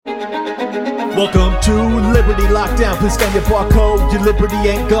Welcome to Liberty Lockdown. Please scan your barcode. Your liberty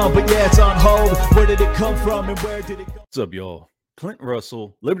ain't gone, but yeah, it's on hold. Where did it come from and where did it go? What's up, y'all? Clint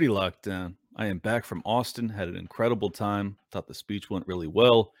Russell, Liberty Lockdown. I am back from Austin. Had an incredible time. Thought the speech went really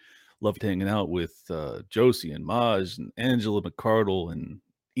well. Loved hanging out with Josie and Maj and Angela McCardle and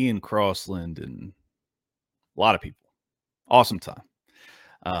Ian Crossland and a lot of people. Awesome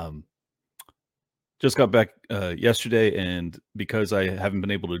time. Just got back yesterday, and because I haven't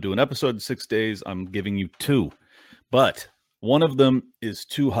been able to do an episode in 6 days, I'm giving you two. But one of them is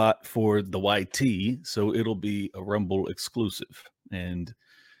too hot for the YT, so it'll be a Rumble exclusive. And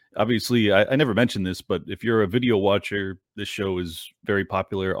obviously, I never mentioned this, but if you're a video watcher, this show is very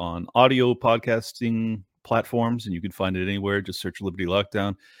popular on audio podcasting platforms, and you can find it anywhere. Just search Liberty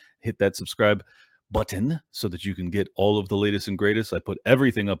Lockdown, hit that subscribe button so that you can get all of the latest and greatest. I put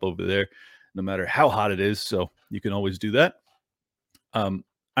everything up over there, no matter how hot it is, so you can always do that. I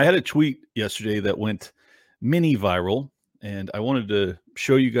had a tweet yesterday that went mini viral, and I wanted to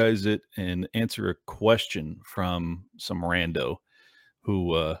show you guys it and answer a question from some rando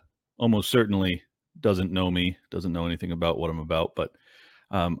who almost certainly doesn't know me, doesn't know anything about what I'm about, but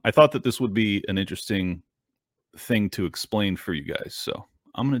I thought that this would be an interesting thing to explain for you guys, so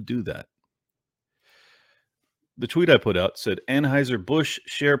I'm going to do that. The tweet I put out said, Anheuser-Busch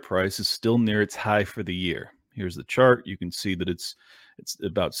share price is still near its high for the year. Here's the chart. You can see that it's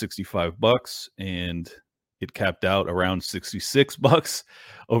about $65, and it capped out around $66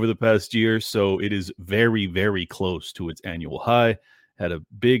 over the past year. So it is very, very close to its annual high. Had a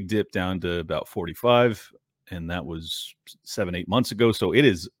big dip down to about 45, and that was 7-8 months ago. So it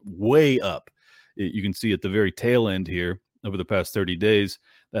is way up. You can see at the very tail end here over the past 30 days,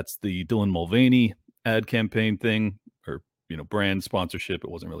 that's the Dylan Mulvaney ad campaign thing, or brand sponsorship. It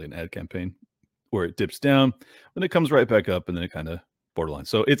wasn't really an ad campaign, where it dips down, then it comes right back up, and then it kind of borderline.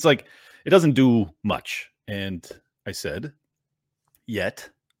 So it's like it doesn't do much. And I said, yet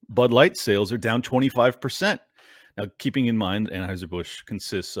Bud Light sales are down 25%. Now, keeping in mind, Anheuser-Busch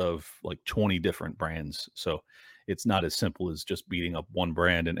consists of like 20 different brands, so it's not as simple as just beating up one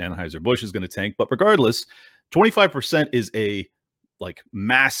brand and Anheuser-Busch is going to tank. But regardless, 25% is a like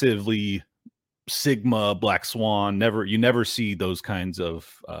massively Sigma Black Swan. You never see those kinds of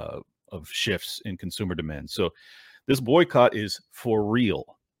shifts in consumer demand. So this boycott is for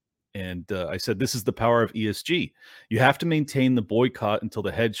real. And I said, this is the power of ESG. You have to maintain the boycott until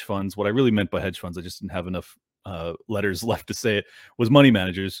the hedge funds, what I really meant by hedge funds, I just didn't have enough letters left to say it, was money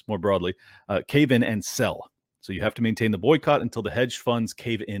managers more broadly, cave in and sell. So you have to maintain the boycott until the hedge funds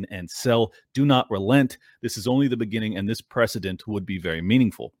cave in and sell. Do not relent. This is only the beginning, and this precedent would be very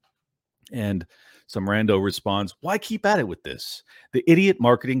meaningful. And some rando responds, why keep at it with this? The idiot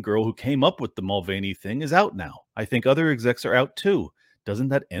marketing girl who came up with the Mulvaney thing is out now. I think other execs are out too. Doesn't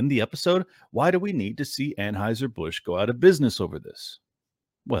that end the episode? Why do we need to see Anheuser-Busch go out of business over this?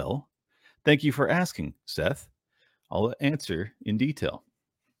 Well, thank you for asking, Seth. I'll answer in detail.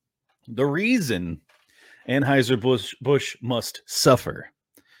 The reason Anheuser-Busch must suffer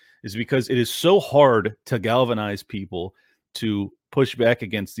is because it is so hard to galvanize people to push back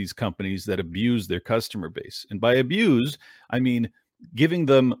against these companies that abuse their customer base. And by abuse, I mean giving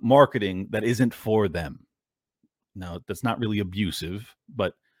them marketing that isn't for them. Now, that's not really abusive,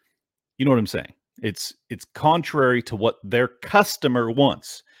 but you know what I'm saying. It's contrary to what their customer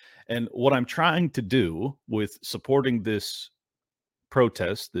wants. And what I'm trying to do with supporting this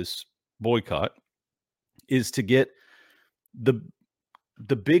protest, this boycott, is to get the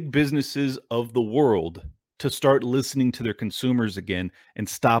big businesses of the world to start listening to their consumers again and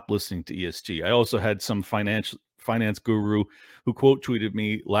stop listening to ESG. I also had some finance guru who quote tweeted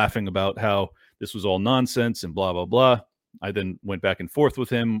me laughing about how this was all nonsense and blah, blah, blah. I then went back and forth with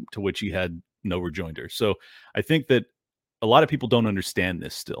him, to which he had no rejoinder. So I think that a lot of people don't understand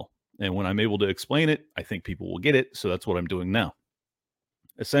this still. And when I'm able to explain it, I think people will get it. So that's what I'm doing now.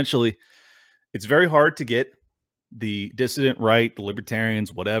 Essentially, it's very hard to get the dissident right, the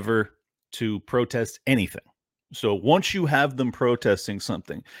libertarians, whatever, to protest anything. So once you have them protesting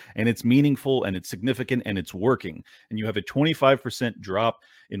something and it's meaningful and it's significant and it's working, and you have a 25% drop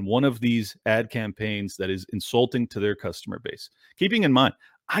in one of these ad campaigns that is insulting to their customer base, keeping in mind,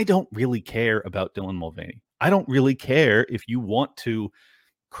 I don't really care about Dylan Mulvaney. I don't really care if you want to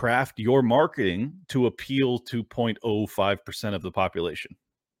craft your marketing to appeal to 0.05% of the population.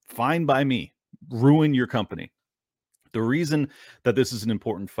 Fine by me. Ruin your company. The reason that this is an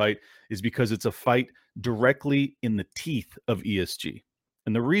important fight is because it's a fight directly in the teeth of ESG.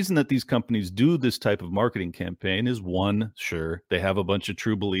 And the reason that these companies do this type of marketing campaign is, one, sure, they have a bunch of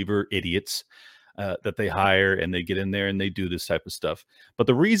true believer idiots that they hire, and they get in there and they do this type of stuff. But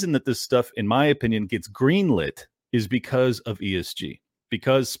the reason that this stuff, in my opinion, gets greenlit is because of ESG,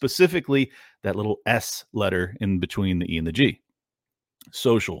 because specifically that little S letter in between the E and the G.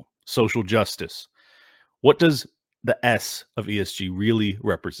 Social justice. What does the S of ESG really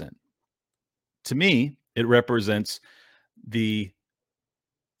represent? To me, it represents the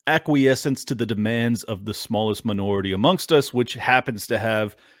acquiescence to the demands of the smallest minority amongst us, which happens to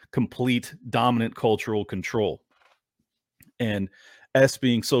have complete dominant cultural control. And S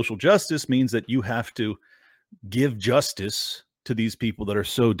being social justice means that you have to give justice to these people that are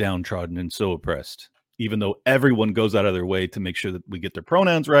so downtrodden and so oppressed, even though everyone goes out of their way to make sure that we get their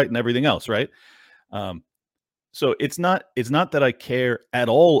pronouns right and everything else, right? So it's not that I care at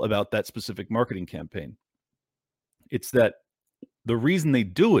all about that specific marketing campaign. It's that the reason they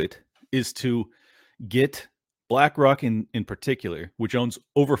do it is to get BlackRock in particular, which owns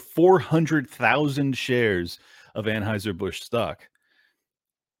over 400,000 shares of Anheuser-Busch stock.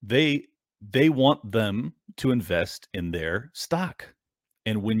 They want them to invest in their stock.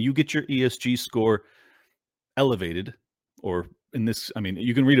 And when you get your ESG score elevated, or in this, I mean,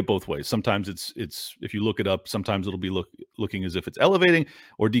 you can read it both ways. Sometimes it's if you look it up, sometimes it'll be looking as if it's elevating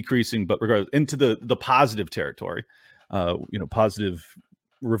or decreasing, but regardless, into the positive territory, positive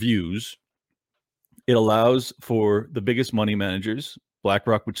reviews. It allows for the biggest money managers,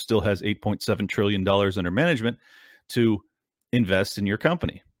 BlackRock, which still has $8.7 trillion under management, to invest in your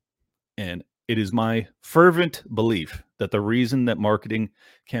company. And it is my fervent belief that the reason that marketing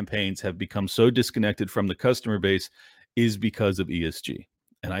campaigns have become so disconnected from the customer base is because of ESG.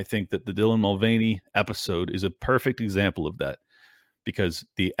 And I think that the Dylan Mulvaney episode is a perfect example of that, because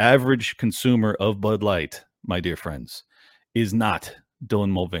the average consumer of Bud Light, my dear friends, is not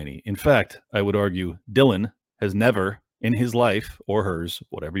Dylan Mulvaney. In fact, I would argue Dylan has never in his life, or hers,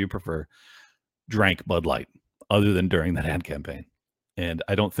 whatever you prefer, drank Bud Light other than during that ad campaign. And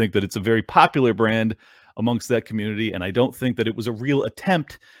I don't think that it's a very popular brand amongst that community. And I don't think that it was a real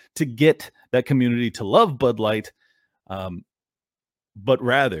attempt to get that community to love Bud Light, but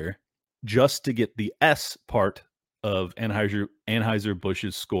rather just to get the S part of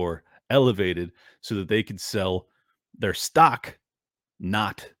Anheuser-Busch's score elevated so that they could sell their stock,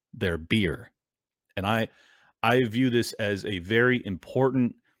 not their beer. And I view this as a very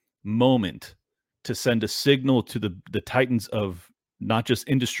important moment to send a signal to the titans of not just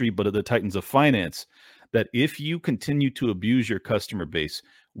industry, but of the titans of finance, that if you continue to abuse your customer base,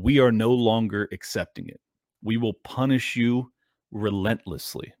 we are no longer accepting it. We will punish you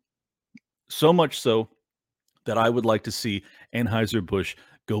relentlessly. So much so that I would like to see Anheuser-Busch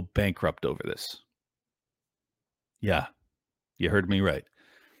go bankrupt over this. Yeah, you heard me right.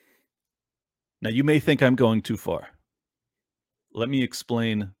 Now, you may think I'm going too far. Let me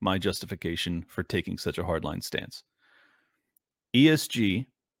explain my justification for taking such a hardline stance. ESG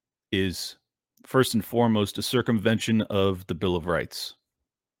is first and foremost a circumvention of the Bill of Rights,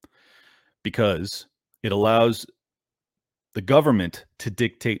 because it allows the government to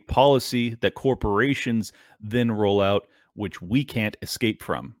dictate policy that corporations then roll out, which we can't escape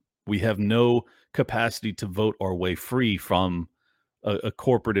from. We have no capacity to vote our way free from a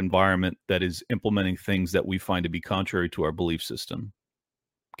corporate environment that is implementing things that we find to be contrary to our belief system.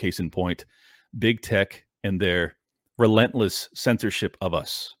 Case in point, big tech and their relentless censorship of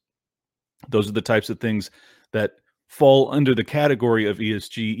us. Those are the types of things that fall under the category of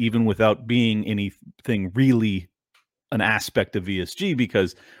ESG, even without being anything really an aspect of ESG,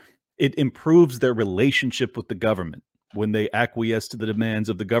 because it improves their relationship with the government when they acquiesce to the demands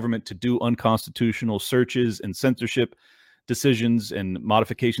of the government to do unconstitutional searches and censorship decisions and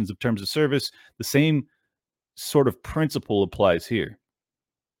modifications of terms of service. The same sort of principle applies here.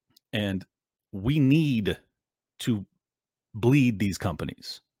 And we need to bleed these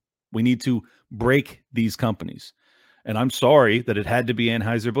companies. We need to break these companies. And I'm sorry that it had to be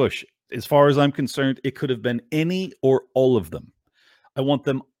Anheuser-Busch. As far as I'm concerned, it could have been any or all of them. I want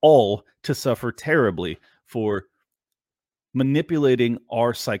them all to suffer terribly for manipulating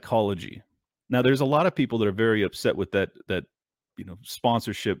our psychology. Now, there's a lot of people that are very upset with that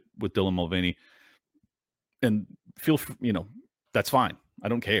sponsorship with Dylan Mulvaney, and that's fine. I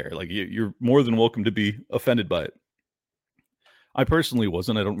don't care. Like, you're more than welcome to be offended by it. I personally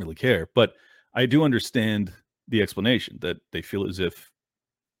wasn't. I don't really care, but I do understand the explanation that they feel as if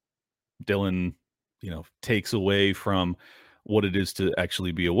Dylan, takes away from what it is to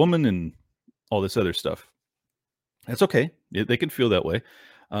actually be a woman and all this other stuff. That's okay. They can feel that way.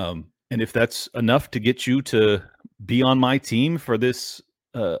 And if that's enough to get you to be on my team for this,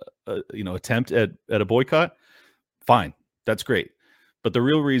 attempt at a boycott, fine. That's great. But the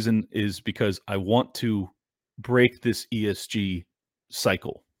real reason is because I want to break this ESG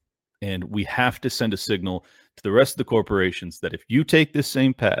cycle. And we have to send a signal to the rest of the corporations that if you take this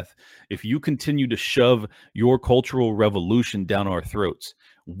same path, if you continue to shove your cultural revolution down our throats,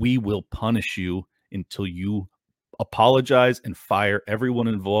 we will punish you until you apologize and fire everyone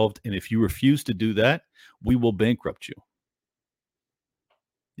involved. And if you refuse to do that, we will bankrupt you.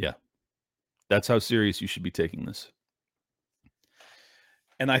 Yeah, that's how serious you should be taking this.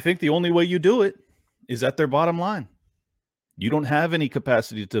 And I think the only way you do it is at their bottom line. You don't have any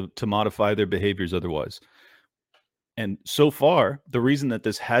capacity to modify their behaviors otherwise. And so far, the reason that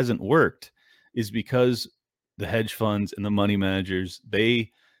this hasn't worked is because the hedge funds and the money managers,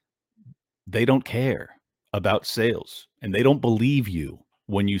 they don't care about sales, and they don't believe you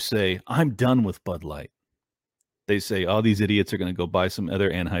when you say, I'm done with Bud Light. They say, oh, these idiots are going to go buy some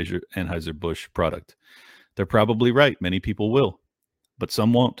other Anheuser-Busch product. They're probably right. Many people will, but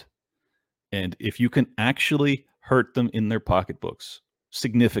some won't. And if you can actually hurt them in their pocketbooks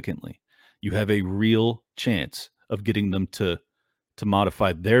significantly, you have a real chance of getting them to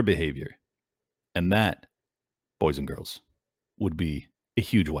modify their behavior. And that, boys and girls, would be a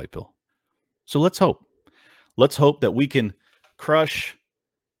huge white pill. So let's hope. Let's hope that we can crush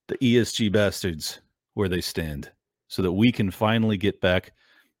the ESG bastards where they stand so that we can finally get back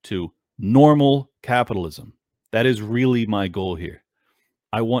to normal capitalism. That is really my goal here.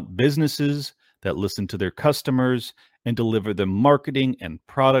 I want businesses that listen to their customers and deliver them marketing and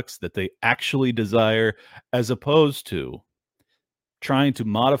products that they actually desire, as opposed to trying to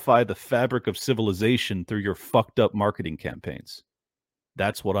modify the fabric of civilization through your fucked up marketing campaigns.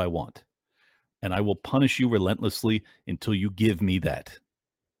 That's what I want. And I will punish you relentlessly until you give me that.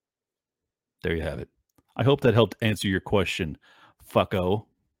 There you have it. I hope that helped answer your question, fucko.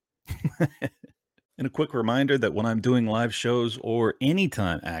 And a quick reminder that when I'm doing live shows, or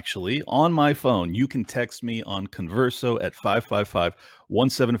anytime actually, on my phone, you can text me on Converso at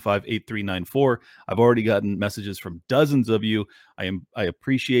 555-175-8394. I've already gotten messages from dozens of you. I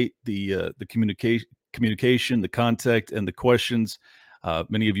appreciate the communication, the contact, and the questions.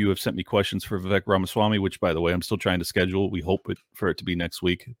 Many of you have sent me questions for Vivek Ramaswamy, which, by the way, I'm still trying to schedule. We hope for it to be next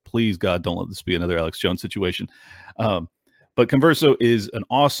week. Please, God, don't let this be another Alex Jones situation. But Converso is an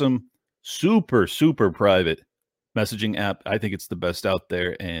awesome, super, super private messaging app. I think it's the best out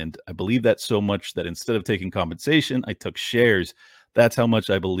there. And I believe that so much that instead of taking compensation, I took shares. That's how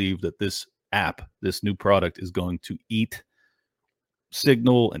much I believe that this app, this new product, is going to eat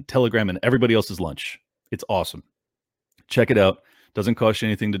Signal and Telegram and everybody else's lunch. It's awesome. Check it out. Doesn't cost you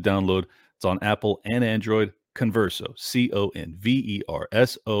anything to download. It's on Apple and Android. Converso,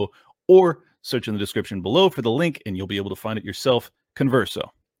 Converso, or search in the description below for the link and you'll be able to find it yourself. Converso.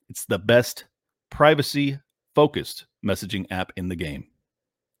 It's the best privacy-focused messaging app in the game.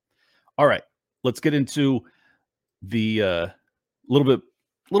 All right, let's get into the little bit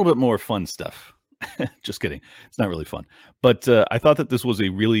more fun stuff. Just kidding. It's not really fun. But I thought that this was a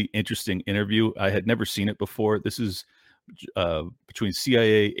really interesting interview. I had never seen it before. This is between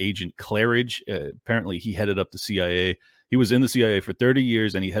CIA agent Claridge. Apparently, he headed up the CIA. He was in the CIA for 30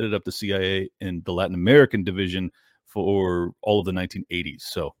 years, and he headed up the CIA in the Latin American division for all of the 1980s.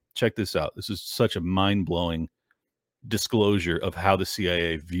 So check this out. This is such a mind-blowing disclosure of how the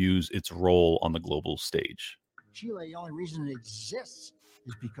CIA views its role on the global stage. Chile, the only reason it exists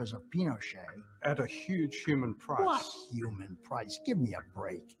is because of Pinochet. At a huge human price. What human price? Give me a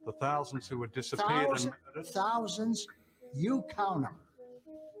break. The thousands who would disappear. Thousands? You count them.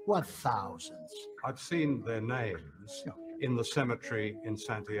 What thousands? I've seen their names in the cemetery in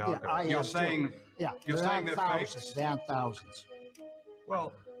Santiago. Yeah, you're saying they're thousands. There aren't thousands.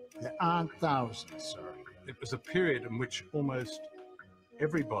 Well, there aren't thousands, sir. It was a period in which almost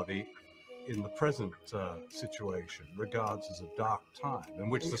everybody in the present situation regards as a dark time, in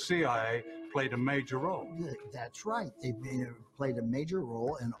which the CIA played a major role. That's right. They played a major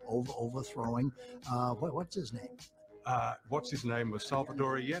role in overthrowing, what's his name? What's his name was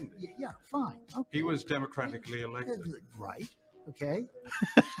Salvador Allende. Yeah, fine. Okay. He was democratically elected. Right. Okay.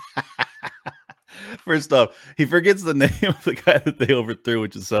 First off, he forgets the name of the guy that they overthrew,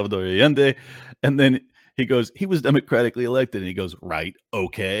 which is Salvador Allende. And then he goes, he was democratically elected. And he goes, right,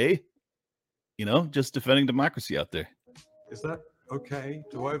 okay. You know, just defending democracy out there. Is that okay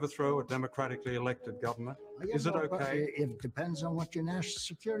to overthrow a democratically elected government? Is it okay? It depends on what your national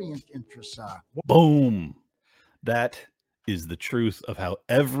security interests are. Boom. That is the truth of how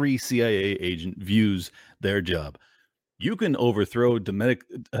every CIA agent views their job. You can overthrow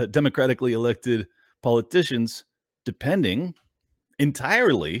democratically elected politicians depending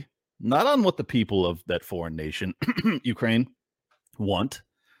entirely not on what the people of that foreign nation, Ukraine, want,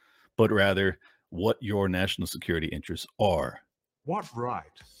 but rather what your national security interests are. What right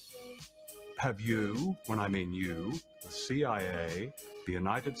have you, when I mean you, the CIA, the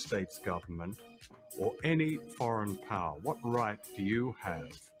United States government, or any foreign power, what right do you have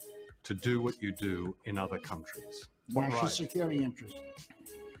to do what you do in other countries? What National right? security interest.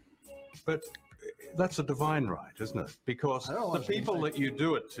 But that's a divine right, isn't it? Because the people that you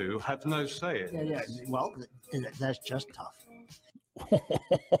do it to have no say in it. Yeah. Well, that's just tough.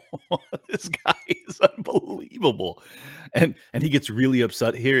 This guy is unbelievable. And he gets really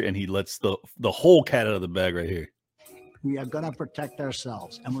upset here, and he lets the whole cat out of the bag right here. We are going to protect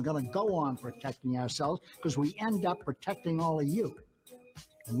ourselves, and we're going to go on protecting ourselves because we end up protecting all of you.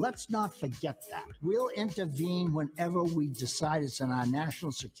 And let's not forget that. We'll intervene whenever we decide it's in our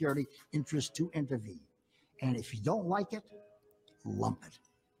national security interest to intervene. And if you don't like it, lump it.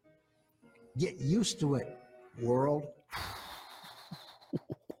 Get used to it, world.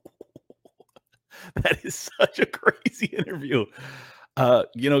 That is such a crazy interview.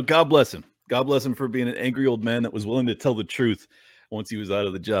 God bless him. God bless him for being an angry old man that was willing to tell the truth once he was out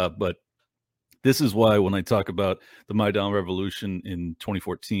of the job. But this is why when I talk about the Maidan Revolution in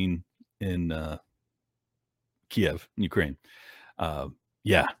 2014 in Kiev, Ukraine, I'm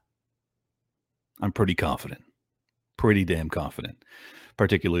pretty confident, pretty damn confident,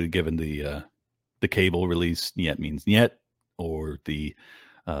 particularly given the cable release, "Niet means niet," or the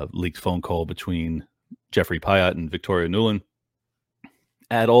leaked phone call between Jeffrey Pyatt and Victoria Nuland.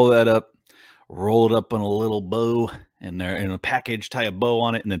 Add all that up, roll it up in a little bow, and they're in a package, tie a bow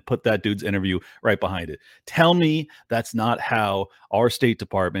on it, and then put that dude's interview right behind it. Tell me that's not how our State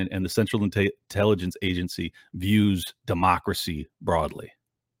Department and the Central Intelligence Agency views democracy broadly.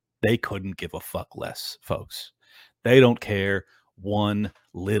 They couldn't give a fuck less, folks. They don't care one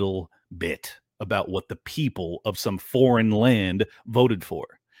little bit about what the people of some foreign land voted for.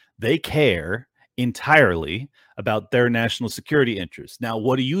 They care entirely about their national security interests. Now,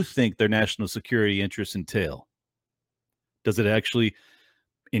 what do you think their national security interests entail? Does it actually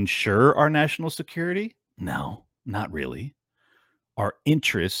ensure our national security? No, not really. Our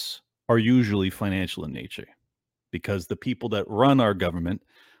interests are usually financial in nature because the people that run our government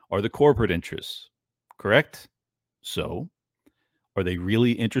are the corporate interests, correct? So, are they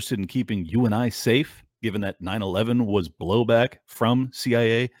really interested in keeping you and I safe, given that 9/11 was blowback from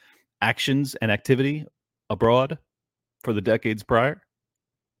CIA actions and activity abroad for the decades prior?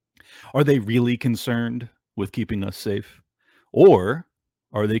 Are they really concerned with keeping us safe? Or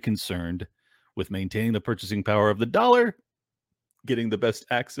are they concerned with maintaining the purchasing power of the dollar, getting the best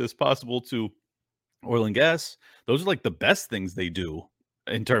access possible to oil and gas? Those are like the best things they do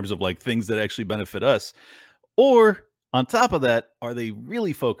in terms of like things that actually benefit us. Or on top of that, are they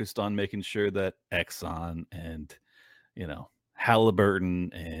really focused on making sure that Exxon and,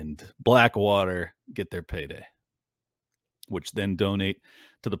 Halliburton and Blackwater get their payday, which then donate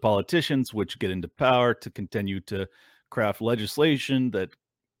to the politicians, which get into power to continue to craft legislation that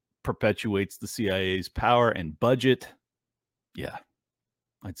perpetuates the CIA's power and budget? Yeah,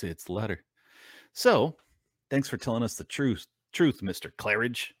 I'd say it's the latter. So, thanks for telling us the truth, Mr.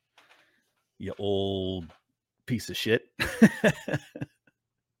 Claridge, you old piece of shit.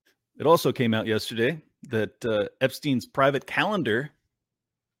 It also came out yesterday that Epstein's private calendar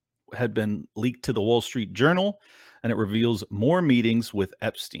had been leaked to the Wall Street Journal, and it reveals more meetings with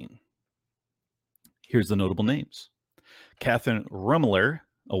Epstein. Here's the notable names. Catherine Rummler,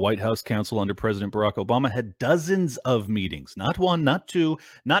 a White House counsel under President Barack Obama, had dozens of meetings, not one, not two,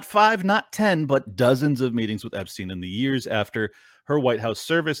 not five, not 10, but dozens of meetings with Epstein in the years after her White House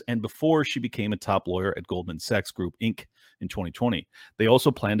service and before she became a top lawyer at Goldman Sachs Group, Inc. in 2020. They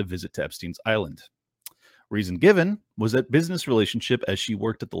also planned a visit to Epstein's Island. Reason given was that business relationship as she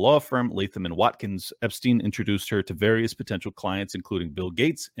worked at the law firm Latham & Watkins. Epstein introduced her to various potential clients, including Bill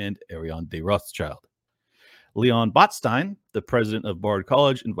Gates and Ariane de Rothschild. Leon Botstein, the president of Bard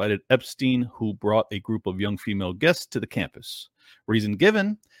College, invited Epstein, who brought a group of young female guests to the campus. Reason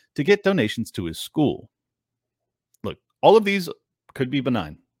given, to get donations to his school. Look, all of these could be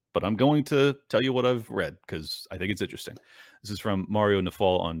benign, but I'm going to tell you what I've read because I think it's interesting. This is from Mario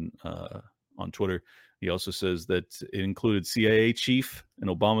Nafal on Twitter. He also says that it included CIA chief and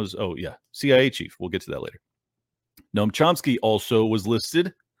Obama's, CIA chief. We'll get to that later. Noam Chomsky also was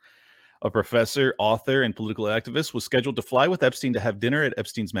listed. A professor, author, and political activist was scheduled to fly with Epstein to have dinner at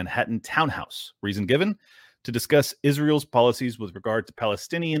Epstein's Manhattan townhouse. Reason given, to discuss Israel's policies with regard to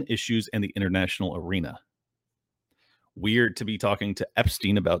Palestinian issues and the international arena. Weird to be talking to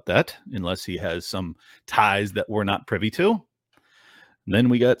Epstein about that, unless he has some ties that we're not privy to. And then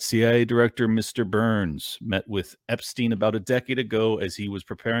we got CIA Director Mr. Burns met with Epstein about a decade ago as he was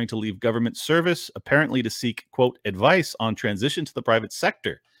preparing to leave government service, apparently to seek, quote, advice on transition to the private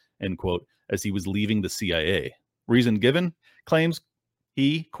sector, end quote, as he was leaving the CIA. Reason given, claims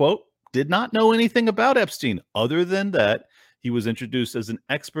he, quote, did not know anything about Epstein other than that he was introduced as an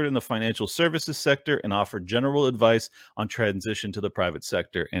expert in the financial services sector and offered general advice on transition to the private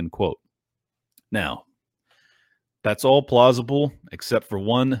sector, end quote. Now, that's all plausible except for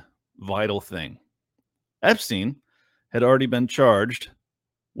one vital thing. Epstein had already been charged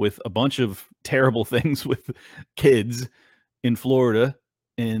with a bunch of terrible things with kids in Florida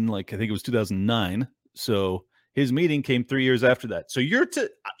in, like, I think it was 2009. So his meeting came 3 years after that. So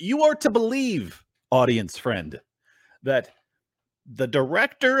you are to believe, audience friend, that the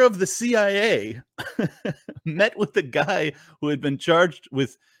director of the CIA met with the guy who had been charged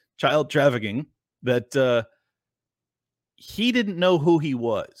with child trafficking, that he didn't know who he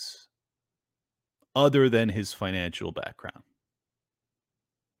was other than his financial background.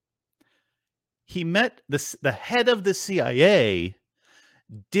 He met the head of the CIA,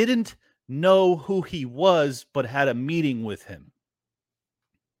 didn't know who he was, but had a meeting with him.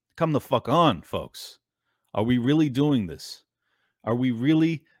 Come the fuck on, folks. Are we really doing this? Are we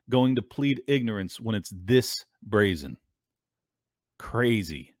really going to plead ignorance when it's this brazen?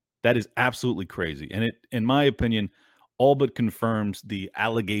 Crazy. That is absolutely crazy. And it, in my opinion, all but confirms the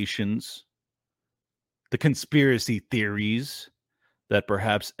allegations, the conspiracy theories that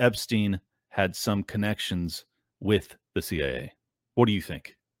perhaps Epstein had some connections with the CIA. What do you think?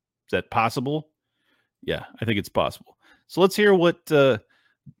 Is that possible? Yeah, I think it's possible. So let's hear what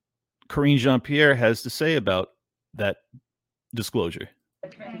Karine Jean-Pierre has to say about that disclosure.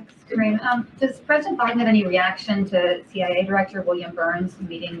 Thanks, Karine. Does President Biden have any reaction to CIA Director William Burns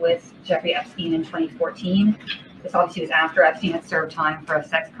meeting with Jeffrey Epstein in 2014? This obviously was after Epstein had served time for a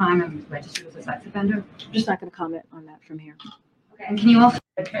sex crime and was registered as a sex offender. I'm just not going to comment on that from here. Okay, and can you also...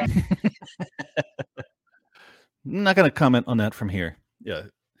 I'm not going to comment on that from here. Yeah,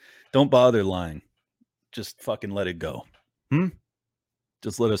 don't bother lying. Just fucking let it go.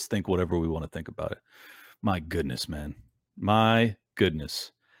 Just let us think whatever we want to think about it. My goodness, man. My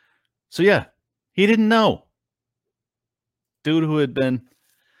goodness. So yeah, he didn't know. Dude who had been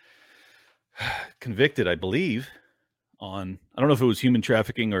convicted, I believe, on, I don't know if it was human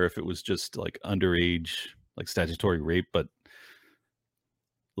trafficking or if it was just like underage, like statutory rape, but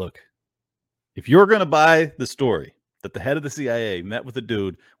look, if you're going to buy the story that the head of the CIA met with a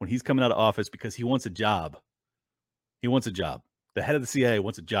dude when he's coming out of office because he wants a job, he wants a job. The head of the CIA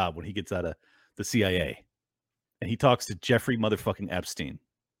wants a job when he gets out of the CIA. And he talks to Jeffrey motherfucking Epstein.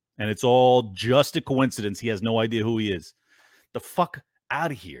 And it's all just a coincidence. He has no idea who he is. The fuck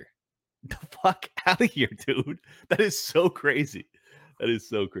out of here. The fuck out of here, dude. That is so crazy. That is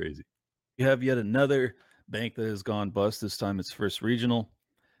so crazy. You have yet another bank that has gone bust. This time it's First Regional.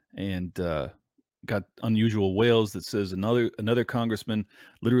 And got unusual whales that says another congressman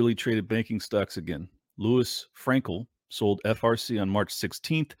literally traded banking stocks again. Louis Frankel sold FRC on March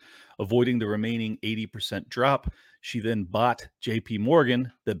 16th, avoiding the remaining 80% drop. She then bought JP Morgan,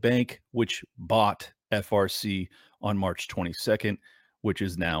 the bank which bought FRC on March 22nd, which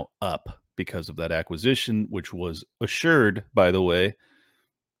is now up because of that acquisition, which was assured, by the way,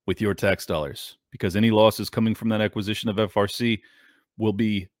 with your tax dollars, because any losses coming from that acquisition of FRC will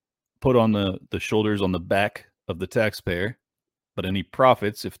be put on the shoulders, on the back of the taxpayer. But any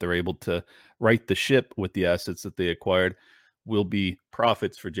profits, if they're able to right the ship with the assets that they acquired, will be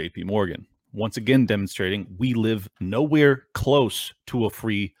profits for JP Morgan. Once again, demonstrating we live nowhere close to a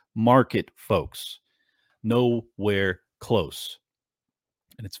free market, folks. Nowhere close.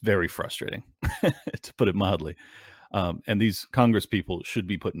 And it's very frustrating, to put it mildly. And these Congress people should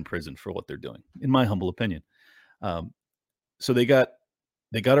be put in prison for what they're doing, in my humble opinion. So they got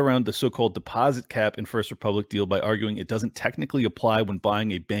around the so-called deposit cap in First Republic deal by arguing it doesn't technically apply when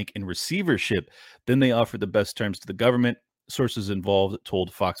buying a bank in receivership. Then they offered the best terms to the government. Sources involved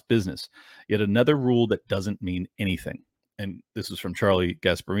told Fox Business. Yet another rule that doesn't mean anything. And this is from Charlie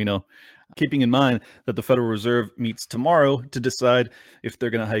Gasparino. Keeping in mind that the Federal Reserve meets tomorrow to decide if they're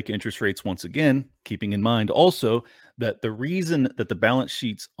going to hike interest rates once again. Keeping in mind also that the reason that the balance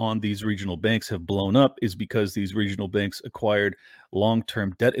sheets on these regional banks have blown up is because these regional banks acquired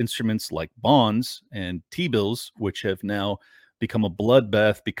long-term debt instruments like bonds and T-bills, which have now become a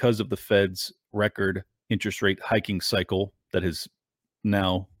bloodbath because of the Fed's record interest rate hiking cycle that has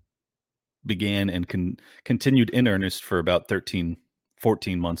now began and continued in earnest for about 13,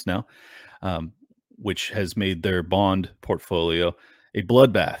 14 months now, which has made their bond portfolio a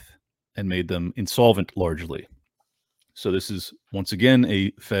bloodbath and made them insolvent largely. So this is, once again,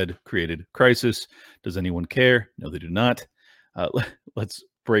 a Fed-created crisis. Does anyone care? No, they do not. Let's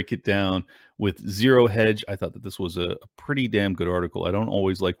break it down with Zero Hedge. I thought that this was a pretty damn good article. I don't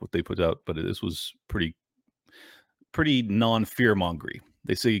always like what they put out, but this was pretty non-fear-mongery.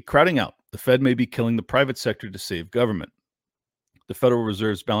 They say, crowding out. The Fed may be killing the private sector to save government. The Federal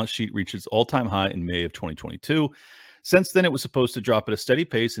Reserve's balance sheet reached its all-time high in May of 2022. Since then, it was supposed to drop at a steady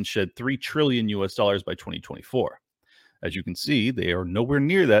pace and shed $3 trillion by 2024. As you can see, they are nowhere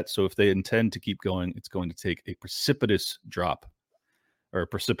near that. So if they intend to keep going, it's going to take a precipitous drop or a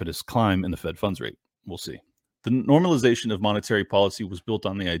precipitous climb in the Fed funds rate. We'll see. The normalization of monetary policy was built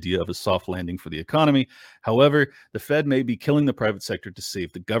on the idea of a soft landing for the economy. However, the Fed may be killing the private sector to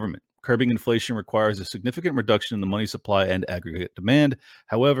save the government. Curbing inflation requires a significant reduction in the money supply and aggregate demand.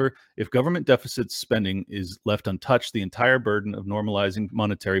 However, if government deficit spending is left untouched, the entire burden of normalizing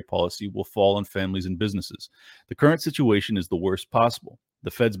monetary policy will fall on families and businesses. The current situation is the worst possible.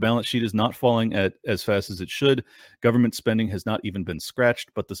 The Fed's balance sheet is not falling at as fast as it should. Government spending has not even been scratched,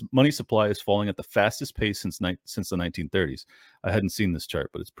 but the money supply is falling at the fastest pace since the 1930s. I hadn't seen this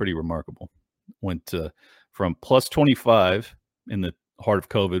chart, but it's pretty remarkable. Went from plus 25 in the heart of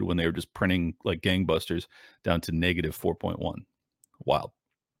COVID when they were just printing like gangbusters down to negative 4.1. Wild.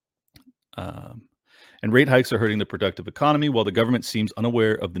 And rate hikes are hurting the productive economy while the government seems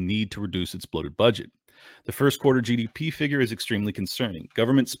unaware of the need to reduce its bloated budget. The first quarter GDP figure is extremely concerning.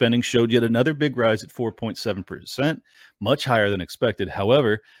 Government spending showed yet another big rise at 4.7%, much higher than expected.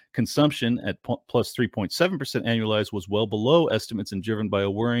 However, consumption at plus 3.7% annualized was well below estimates and driven by a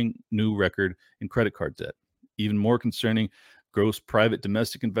worrying new record in credit card debt. Even more concerning, gross private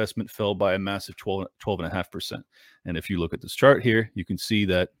domestic investment fell by a massive 12.5%. And if you look at this chart here, you can see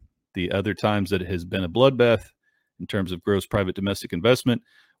that the other times that it has been a bloodbath in terms of gross private domestic investment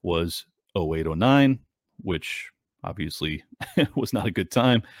was 0809, which obviously was not a good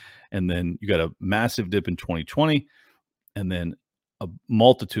time. And then you got a massive dip in 2020, and then a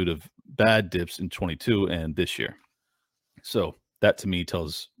multitude of bad dips in 22 and this year. So that to me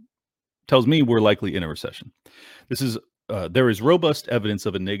tells me we're likely in a recession. There is robust evidence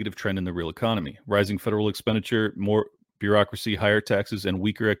of a negative trend in the real economy. Rising federal expenditure, more bureaucracy, higher taxes, and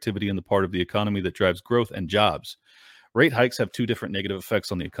weaker activity in the part of the economy that drives growth and jobs. Rate hikes have two different negative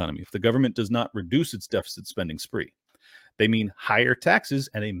effects on the economy. If the government does not reduce its deficit spending spree, they mean higher taxes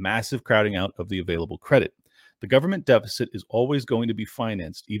and a massive crowding out of the available credit. The government deficit is always going to be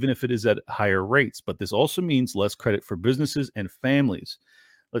financed, even if it is at higher rates, but this also means less credit for businesses and families.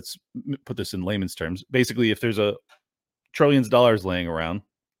 Let's put this in layman's terms. Basically, if there's a trillions of dollars laying around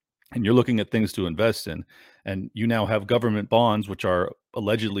and you're looking at things to invest in, and you now have government bonds, which are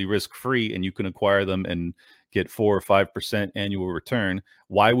allegedly risk-free, and you can acquire them and get 4 or 5% annual return,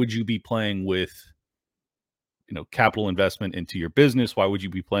 why would you be playing with, capital investment into your business? Why would you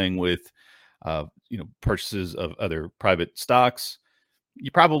be playing with, purchases of other private stocks?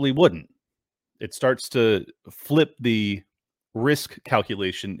 You probably wouldn't. It starts to flip the risk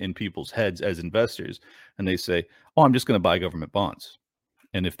calculation in people's heads as investors, and they say, oh, I'm just going to buy government bonds.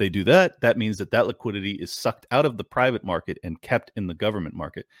 And if they do that, that means that liquidity is sucked out of the private market and kept in the government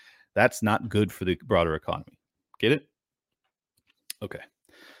market. That's not good for the broader economy. Get it? Okay.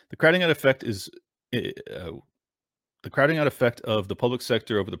 The crowding out effect of the public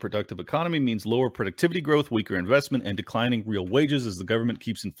sector over the productive economy means lower productivity growth, weaker investment, and declining real wages as the government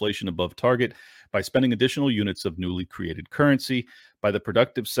keeps inflation above target by spending additional units of newly created currency. But the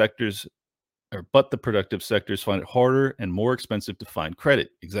productive sectors find it harder and more expensive to find credit.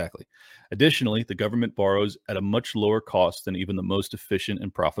 Exactly. Additionally, the government borrows at a much lower cost than even the most efficient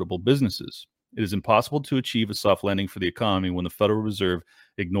and profitable businesses. It is impossible to achieve a soft landing for the economy when the Federal Reserve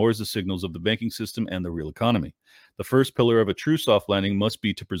ignores the signals of the banking system and the real economy. The first pillar of a true soft landing must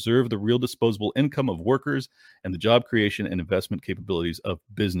be to preserve the real disposable income of workers and the job creation and investment capabilities of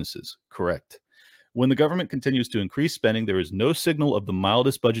businesses. Correct. When the government continues to increase spending, there is no signal of the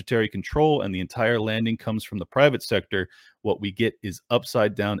mildest budgetary control, and the entire landing comes from the private sector. What we get is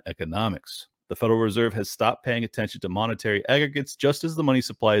upside-down economics. The Federal Reserve has stopped paying attention to monetary aggregates just as the money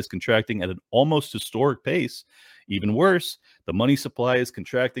supply is contracting at an almost historic pace. Even worse, the money supply is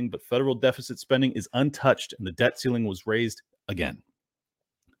contracting, but federal deficit spending is untouched, and the debt ceiling was raised again.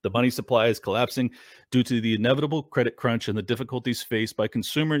 The money supply is collapsing due to the inevitable credit crunch and the difficulties faced by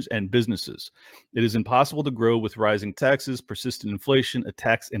consumers and businesses. It is impossible to grow with rising taxes, persistent inflation, a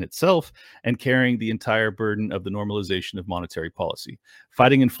tax in itself, and carrying the entire burden of the normalization of monetary policy.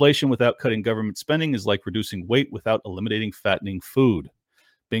 Fighting inflation without cutting government spending is like reducing weight without eliminating fattening food.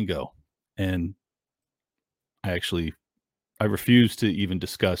 Bingo. And I refuse to even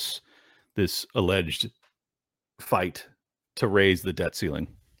discuss this alleged fight to raise the debt ceiling.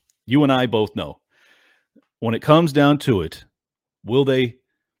 You and I both know when it comes down to it, will they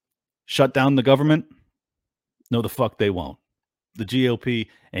shut down the government? No, the fuck they won't. The GOP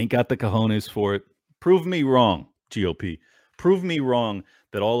ain't got the cojones for it. Prove me wrong, GOP. Prove me wrong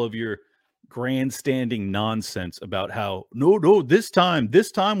that all of your grandstanding nonsense about how no, this time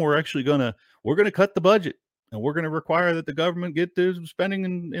we're actually gonna cut the budget and we're gonna require that the government get their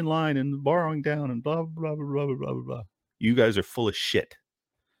spending in line and borrowing down and blah blah blah blah blah blah blah. You guys are full of shit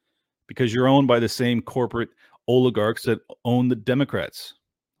because you're owned by the same corporate oligarchs that own the Democrats.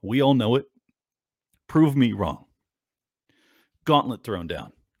 We all know it. Prove me wrong. Gauntlet thrown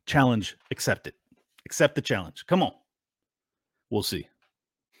down. Challenge accepted. Accept the challenge. Come on. We'll see.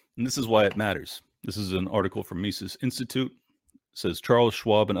 And this is why it matters. This is an article from Mises Institute. It says Charles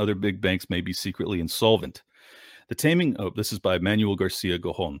Schwab and other big banks may be secretly insolvent. This is by Manuel Garcia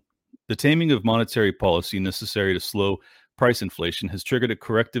Gojon. The taming of monetary policy necessary to slow price inflation has triggered a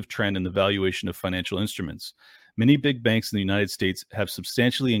corrective trend in the valuation of financial instruments. Many big banks in the United States have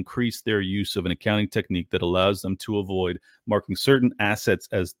substantially increased their use of an accounting technique that allows them to avoid marking certain assets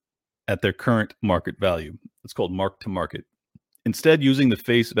as at their current market value. It's called mark to market. Instead, using the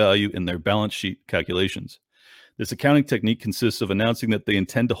face value in their balance sheet calculations. This accounting technique consists of announcing that they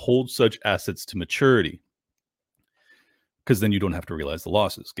intend to hold such assets to maturity, because then you don't have to realize the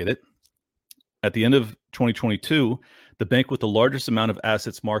losses. Get it? At the end of 2022, the bank with the largest amount of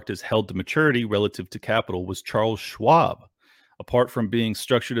assets marked as held to maturity relative to capital was Charles Schwab. Apart from being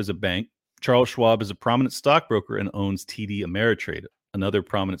structured as a bank, Charles Schwab is a prominent stockbroker and owns TD Ameritrade, another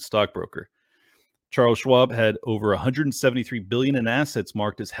prominent stockbroker. Charles Schwab had over 173 billion in assets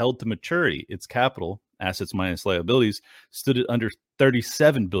marked as held to maturity. Its capital, assets minus liabilities, stood at under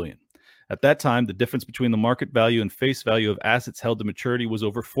 37 billion. At that time, the difference between the market value and face value of assets held to maturity was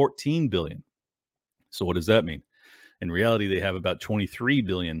over 14 billion. So what does that mean? In reality, they have about 23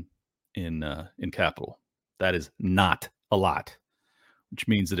 billion in capital. That is not a lot, which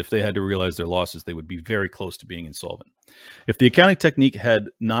means that if they had to realize their losses, they would be very close to being insolvent. If the accounting technique had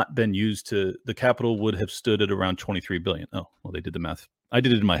not been used, the capital would have stood at around 23 billion. Oh, well, they did the math. I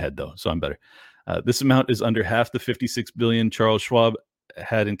did it in my head, though, so I'm better. This amount is under half the 56 billion Charles Schwab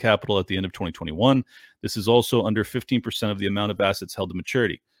had in capital at the end of 2021. This is also under 15% of the amount of assets held to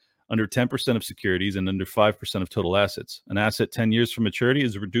maturity, under 10% of securities, and under 5% of total assets. An asset 10 years from maturity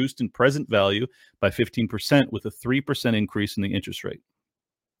is reduced in present value by 15% with a 3% increase in the interest rate.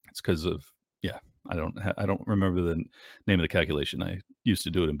 It's because of, I don't remember the name of the calculation. I used to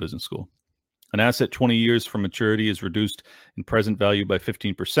do it in business school. An asset 20 years from maturity is reduced in present value by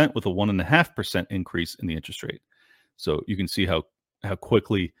 15% with a 1.5% increase in the interest rate. So you can see how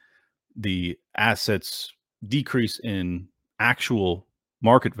quickly the assets decrease in actual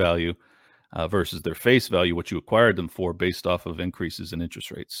market value versus their face value, what you acquired them for, based off of increases in interest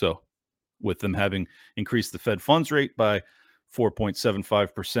rates. So with them having increased the Fed funds rate by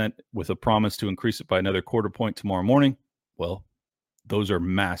 4.75% with a promise to increase it by another quarter point tomorrow morning, well, those are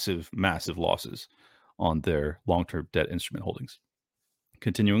massive, massive losses on their long-term debt instrument holdings.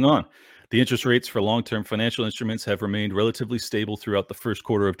 Continuing on, the interest rates for long-term financial instruments have remained relatively stable throughout the first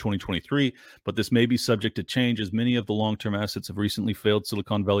quarter of 2023, but this may be subject to change as many of the long-term assets of recently failed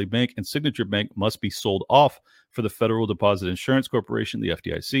Silicon Valley Bank and Signature Bank must be sold off for the Federal Deposit Insurance Corporation, the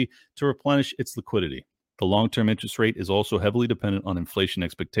FDIC, to replenish its liquidity. The long-term interest rate is also heavily dependent on inflation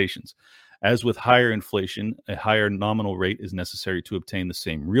expectations. As with higher inflation, a higher nominal rate is necessary to obtain the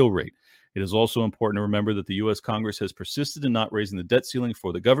same real rate. It is also important to remember that the U.S. Congress has persisted in not raising the debt ceiling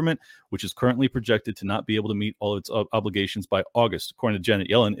for the government, which is currently projected to not be able to meet all of its obligations by August. According to Janet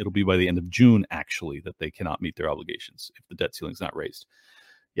Yellen, it'll be by the end of June, actually, that they cannot meet their obligations if the debt ceiling is not raised.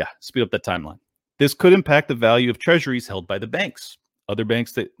 Yeah, speed up that timeline. This could impact the value of treasuries held by the banks. Other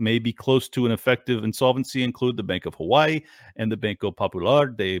banks that may be close to an effective insolvency include the Bank of Hawaii and the Banco Popular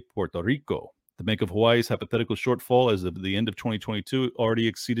de Puerto Rico. The Bank of Hawaii's hypothetical shortfall as of the end of 2022 already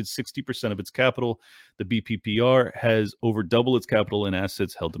exceeded 60% of its capital. The BPPR has over double its capital in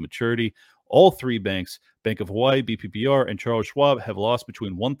assets held to maturity. All three banks, Bank of Hawaii, BPPR, and Charles Schwab, have lost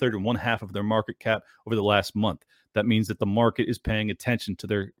between 1/3 and 1/2 of their market cap over the last month. That means that the market is paying attention to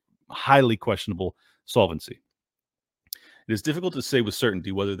their highly questionable solvency. It is difficult to say with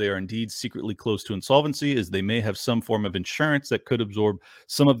certainty whether they are indeed secretly close to insolvency, as they may have some form of insurance that could absorb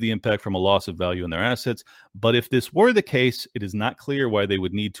some of the impact from a loss of value in their assets. But if this were the case, it is not clear why they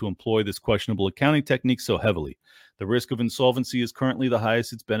would need to employ this questionable accounting technique so heavily. The risk of insolvency is currently the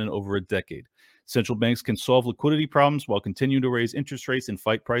highest it's been in over a decade. Central banks can solve liquidity problems while continuing to raise interest rates and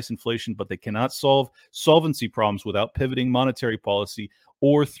fight price inflation, but they cannot solve solvency problems without pivoting monetary policy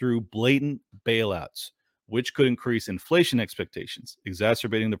or through blatant bailouts. which could increase inflation expectations,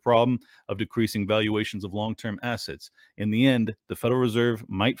 exacerbating the problem of decreasing valuations of long-term assets. In the end, the Federal Reserve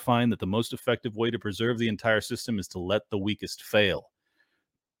might find that the most effective way to preserve the entire system is to let the weakest fail.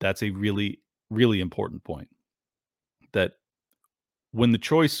 That's a really, really important point. That when the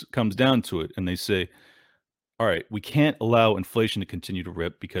choice comes down to it and they say, all right, we can't allow inflation to continue to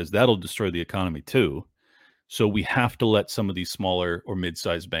rip because that'll destroy the economy too. So we have to let some of these smaller or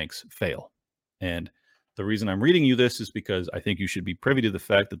mid-sized banks fail. And the reason I'm reading you this is because I think you should be privy to the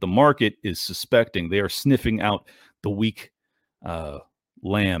fact that the market is suspecting, they are sniffing out the weak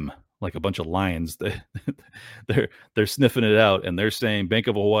lamb like a bunch of lions. They're sniffing it out, and they're saying Bank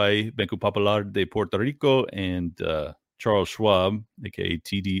of Hawaii, Banco Popular de Puerto Rico, and Charles Schwab, aka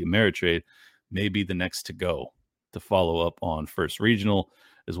TD Ameritrade, may be the next to go to follow up on First Regional,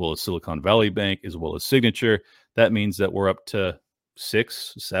 as well as Silicon Valley Bank, as well as Signature. That means that we're up to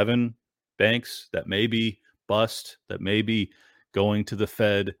 6, 7 banks that may be bust, that may be going to the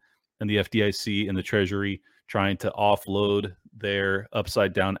Fed and the FDIC and the Treasury, trying to offload their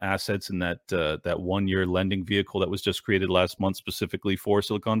upside down assets in that 1-year lending vehicle that was just created last month specifically for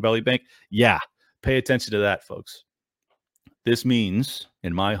Silicon Valley Bank. Yeah, pay attention to that, folks. This means,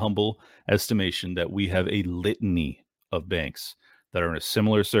 in my humble estimation, that we have a litany of banks that are in a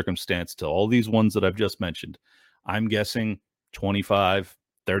similar circumstance to all these ones that I've just mentioned. I'm guessing 25,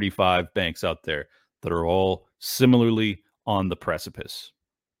 35 banks out there that are all similarly on the precipice.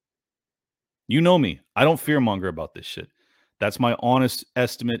 You know me. I don't fearmonger about this shit. That's my honest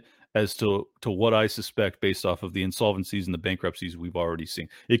estimate as to what I suspect based off of the insolvencies and the bankruptcies we've already seen.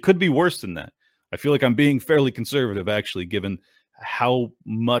 It could be worse than that. I feel like I'm being fairly conservative, actually, given how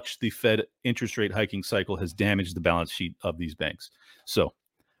much the Fed interest rate hiking cycle has damaged the balance sheet of these banks. So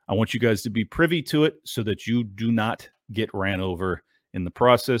I want you guys to be privy to it so that you do not get ran over in the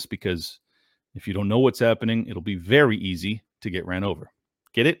process, because if you don't know what's happening, it'll be very easy to get ran over.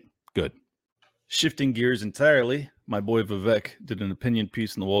 Get it? Good. Shifting gears entirely, my boy Vivek did an opinion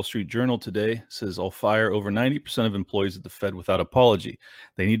piece in the Wall Street Journal today. Says, I'll fire over 90% of employees at the Fed without apology.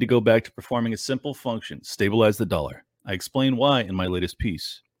 They need to go back to performing a simple function, stabilize the dollar. I explain why in my latest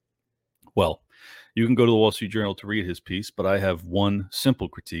piece. Well, you can go to the Wall Street Journal to read his piece, but I have one simple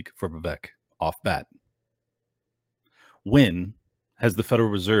critique for Vivek off bat. When has the Federal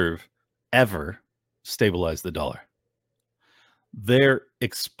Reserve ever stabilized the dollar? Their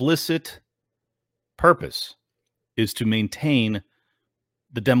explicit purpose is to maintain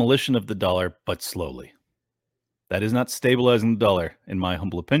the demolition of the dollar, but slowly. That is not stabilizing the dollar, in my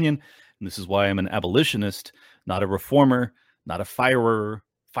humble opinion. And this is why I'm an abolitionist, not a reformer, not a firer.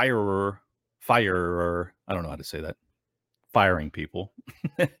 I don't know how to say that. Firing people.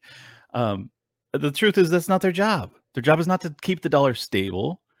 The truth is that's not their job. Their job is not to keep the dollar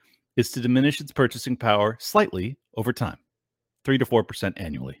stable. It's to diminish its purchasing power slightly over time, 3 to 4%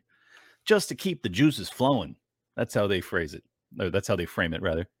 annually, just to keep the juices flowing. That's how they phrase it. No, that's how they frame it,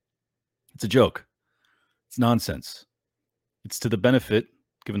 rather. It's a joke. It's nonsense. It's to the benefit,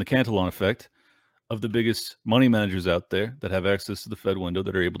 given the Cantillon effect, of the biggest money managers out there that have access to the Fed window,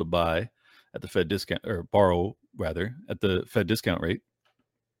 that are able to buy at the Fed discount, or borrow, rather, at the Fed discount rate.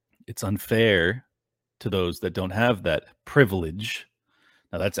 It's unfair to those that don't have that privilege.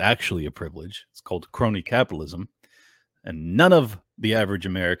 Now, that's actually a privilege. It's called crony capitalism. And none of the average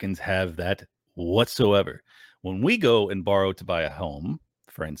Americans have that whatsoever. When we go and borrow to buy a home,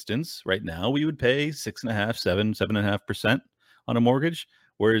 for instance, right now we would pay 6.5%, 7.5% on a mortgage,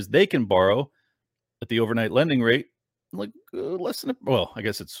 whereas they can borrow at the overnight lending rate like less than, well, I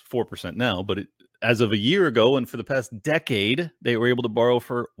guess it's 4% now, but as of a year ago and for the past decade, they were able to borrow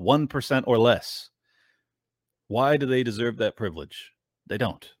for 1% or less. Why do they deserve that privilege? They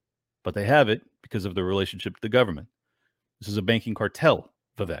don't, but they have it because of their relationship to the government. This is a banking cartel,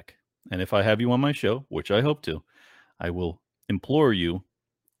 Vivek. And if I have you on my show, which I hope to, I will implore you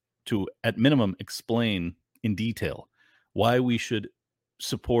to, at minimum, explain in detail why we should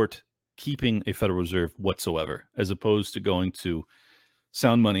support keeping a Federal Reserve whatsoever, as opposed to going to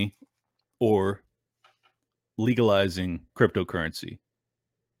sound money or legalizing cryptocurrency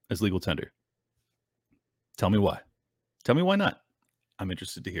as legal tender. Tell me why. Tell me why not. I'm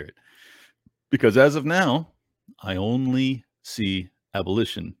interested to hear it. Because as of now, I only see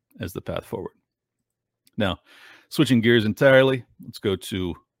abolition as the path forward. Now, switching gears entirely, let's go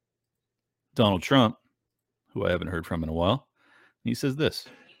to Donald Trump, who I haven't heard from in a while. He says this.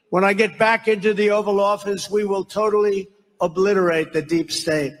 When I get back into the Oval Office, we will totally obliterate the deep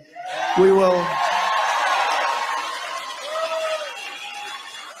state. We will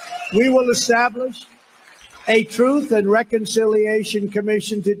establish A Truth and Reconciliation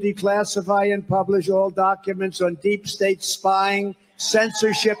Commission to declassify and publish all documents on deep state spying,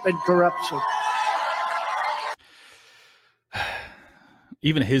 censorship, and corruption.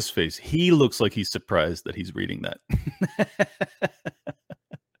 Even his face, he looks like he's surprised that he's reading that.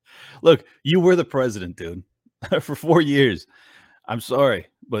 Look, you were the president, dude, for 4 years. I'm sorry,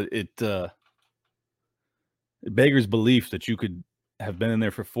 but it beggars belief that you could have been in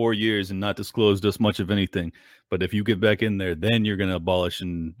there for 4 years and not disclosed us much of anything. But if you get back in there, then you're going to abolish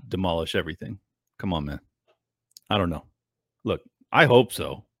and demolish everything. Come on, man. I don't know. Look, I hope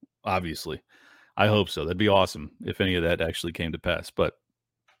so, obviously. I hope so. That'd be awesome if any of that actually came to pass. But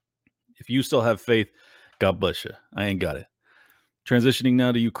if you still have faith, God bless you. I ain't got it. Transitioning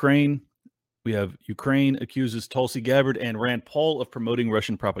now to Ukraine. We have Ukraine accuses Tulsi Gabbard and Rand Paul of promoting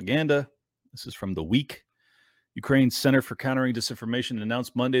Russian propaganda. This is from The Week. Ukraine's Center for Countering Disinformation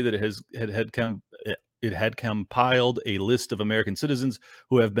announced Monday that it had compiled a list of American citizens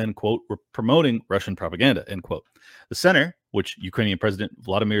who have been, quote, promoting Russian propaganda, end quote. The center, which Ukrainian President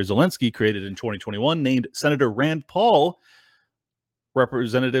Vladimir Zelensky created in 2021, named Senator Rand Paul,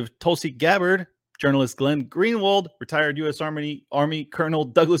 Representative Tulsi Gabbard, journalist Glenn Greenwald, retired U.S. Army Colonel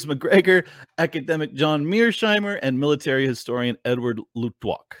Douglas McGregor, academic John Mearsheimer, and military historian Edward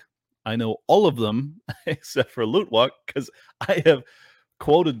Lutwak. I know all of them except for Lutwak because I have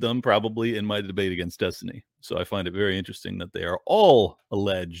quoted them probably in my debate against Destiny. So I find it very interesting that they are all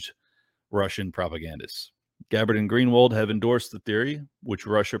alleged Russian propagandists. Gabbard and Greenwald have endorsed the theory, which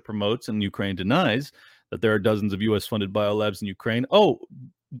Russia promotes and Ukraine denies, that there are dozens of U.S.-funded biolabs in Ukraine. Oh,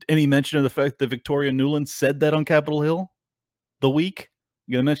 any mention of the fact that Victoria Nuland said that on Capitol Hill? The Week?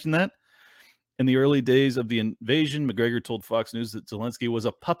 You going to mention that? In the early days of the invasion, McGregor told Fox News that Zelensky was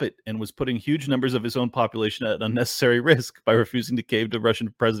a puppet and was putting huge numbers of his own population at unnecessary risk by refusing to cave to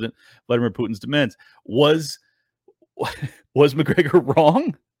Russian President Vladimir Putin's demands. Was McGregor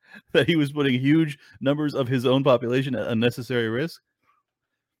wrong that he was putting huge numbers of his own population at unnecessary risk?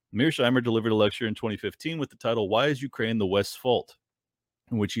 Mearsheimer delivered a lecture in 2015 with the title, "Why is Ukraine the West's Fault?"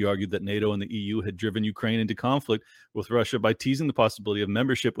 in which he argued that NATO and the EU had driven Ukraine into conflict with Russia by teasing the possibility of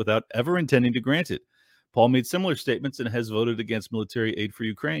membership without ever intending to grant it. Paul made similar statements and has voted against military aid for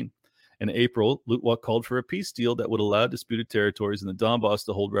Ukraine. In April, Lutwak called for a peace deal that would allow disputed territories in the Donbass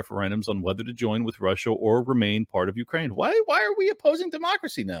to hold referendums on whether to join with Russia or remain part of Ukraine. Why are we opposing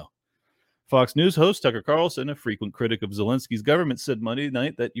democracy now? Fox News host Tucker Carlson, a frequent critic of Zelensky's government, said Monday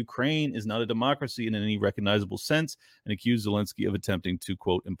night that Ukraine is not a democracy in any recognizable sense and accused Zelensky of attempting to,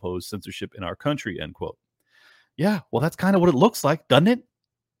 quote, impose censorship in our country, end quote. Yeah, well, that's kind of what it looks like, doesn't it?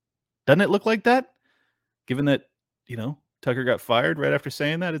 Doesn't it look like that? Given that, Tucker got fired right after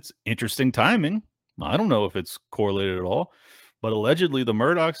saying that, it's interesting timing. I don't know if it's correlated at all, but allegedly the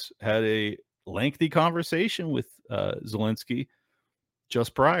Murdochs had a lengthy conversation with Zelensky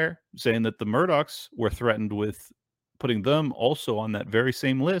just prior, saying that the Murdochs were threatened with putting them also on that very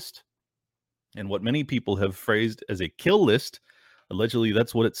same list. And what many people have phrased as a kill list, allegedly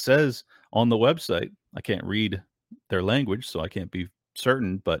that's what it says on the website. I can't read their language, so I can't be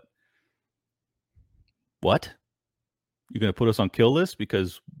certain, but what? You're going to put us on kill list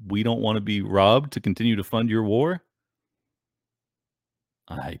because we don't want to be robbed to continue to fund your war?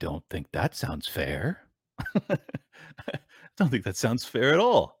 I don't think that sounds fair. I don't think that sounds fair at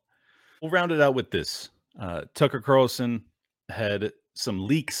all. We'll round it out with this. Tucker Carlson had some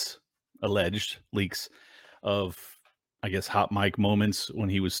alleged leaks of, I guess, hot mic moments when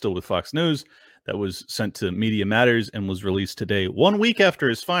he was still with Fox News that was sent to Media Matters and was released today, 1 week after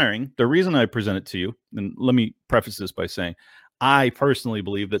his firing. The reason I present it to you, and let me preface this by saying, I personally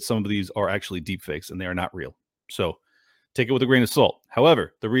believe that some of these are actually deepfakes and they are not real. So take it with a grain of salt.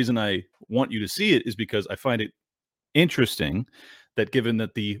 However, the reason I want you to see it is because I find it interesting that given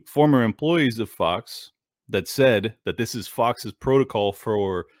that the former employees of Fox that said that this is Fox's protocol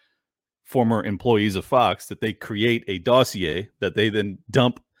for former employees of Fox, that they create a dossier that they then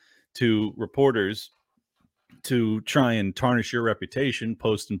dump to reporters to try and tarnish your reputation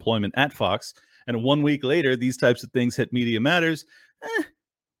post-employment at Fox. And 1 week later, these types of things hit Media Matters.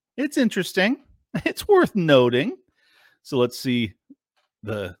 It's interesting. It's worth noting. So let's see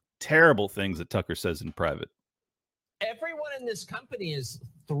the terrible things that Tucker says in private. Everyone in this company is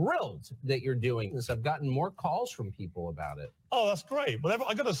thrilled that you're doing this. I've gotten more calls from people about it. Oh, that's great. Well,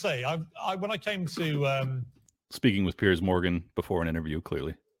 I got to say, when I came to speaking with Piers Morgan before an interview,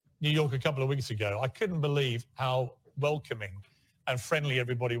 clearly New York a couple of weeks ago, I couldn't believe how welcoming and friendly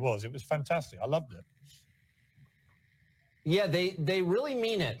everybody was. It was fantastic. I loved it. Yeah, they really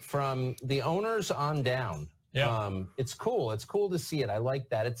mean it from the owners on down. Yeah. It's cool. It's cool to see it. I like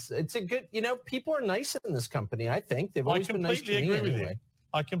that. It's a good, people are nice in this company. I think they've always been nice to me anyway.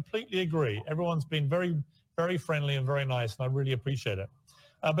 I completely agree. Everyone's been very, very friendly and very nice, and I really appreciate it.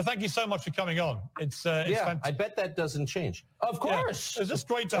 But thank you so much for coming on. It's fantastic. I bet that doesn't change. Of course. Yeah. It's just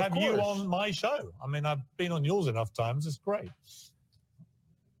great to have you on my show. I mean, I've been on yours enough times. It's great.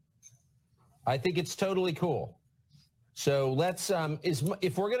 I think it's totally cool. So let's,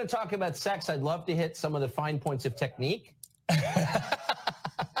 if we're going to talk about sex, I'd love to hit some of the fine points of technique. But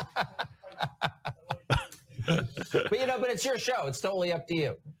it's your show. It's totally up to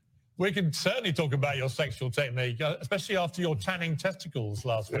you. We can certainly talk about your sexual technique, especially after your tanning testicles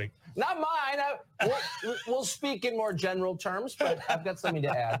last week. Not mine. We'll speak in more general terms, but I've got something to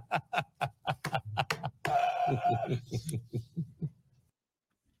add.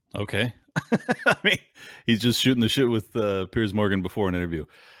 Okay. I mean, he's just shooting the shit with Piers Morgan before an interview.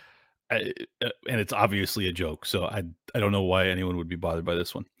 And it's obviously a joke, so I don't know why anyone would be bothered by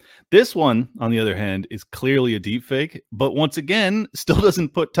this one. This one, on the other hand, is clearly a deep fake, but once again, still doesn't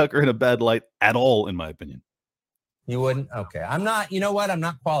put Tucker in a bad light at all, in my opinion. You wouldn't? Okay. I'm not, you know what? I'm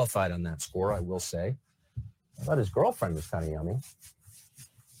not qualified on that score, I will say. I thought his girlfriend was kind of yummy.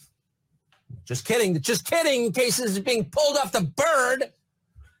 Just kidding, in case this is being pulled off the bird.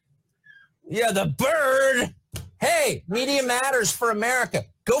 Yeah, the bird. Hey, media matters for America.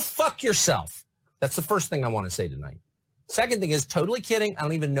 Go fuck yourself. That's the first thing I want to say tonight. Second thing is, totally kidding. I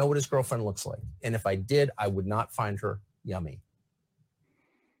don't even know what his girlfriend looks like. And if I did, I would not find her yummy.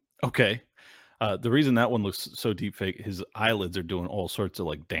 Okay. The reason that one looks so deep fake, his eyelids are doing all sorts of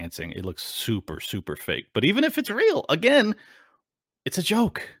like dancing. It looks super, super fake. But even if it's real, again, it's a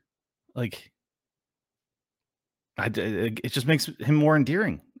joke. Like, it just makes him more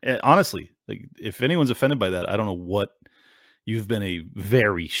endearing. Honestly, like if anyone's offended by that, I don't know what. You've been a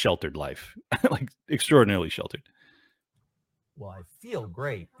very sheltered life, like extraordinarily sheltered. Well, I feel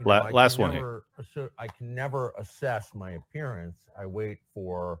great. Last one here. I can never assess my appearance. I wait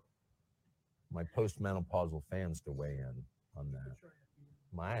for my postmenopausal fans to weigh in on that.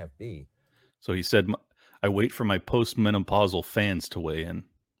 My IFB. So he said, I wait for my postmenopausal fans to weigh in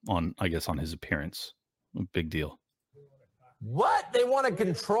on, I guess, on his appearance. Big deal. What? They want to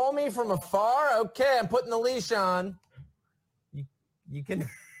control me from afar? Okay, I'm putting the leash on. You can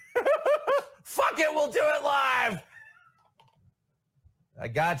fuck it, we'll do it live. I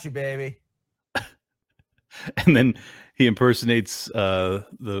got you, baby. And then he impersonates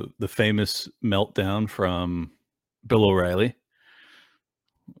the famous meltdown from Bill O'Reilly.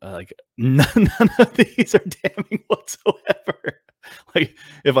 Like none of these are damning whatsoever. Like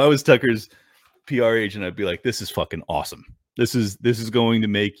if I was Tucker's PR agent, I'd be like, this is fucking awesome. This is going to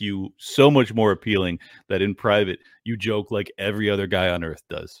make you so much more appealing that in private you joke like every other guy on earth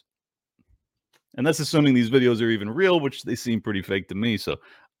does. And that's assuming these videos are even real, which they seem pretty fake to me. So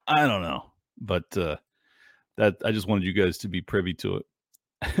I don't know, but that I just wanted you guys to be privy to it,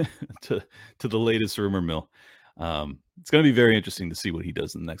 to the latest rumor mill. It's going to be very interesting to see what he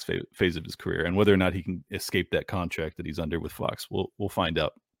does in the next phase of his career, and whether or not he can escape that contract that he's under with Fox. We'll find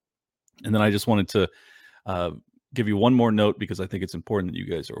out. And then I just wanted to give you one more note because I think it's important that you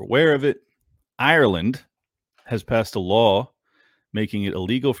guys are aware of it. Ireland has passed a law making it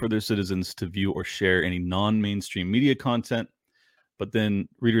illegal for their citizens to view or share any non-mainstream media content. But then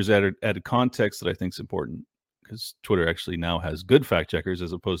readers added context that I think is important, because Twitter actually now has good fact checkers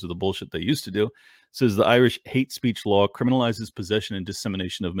as opposed to the bullshit they used to do. It says the Irish hate speech law criminalizes possession and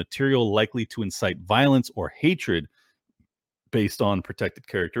dissemination of material likely to incite violence or hatred based on protected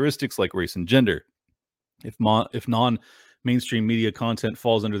characteristics like race and gender. If non-mainstream media content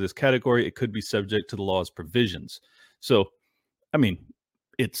falls under this category, it could be subject to the law's provisions. So, I mean,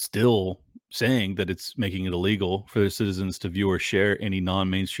 it's still saying that it's making it illegal for their citizens to view or share any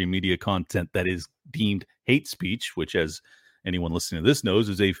non-mainstream media content that is deemed hate speech, which, as anyone listening to this knows,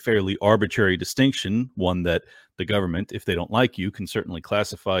 is a fairly arbitrary distinction, one that the government, if they don't like you, can certainly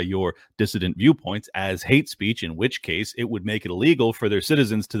classify your dissident viewpoints as hate speech, in which case it would make it illegal for their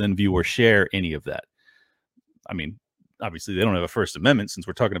citizens to then view or share any of that. I mean, obviously they don't have a First Amendment since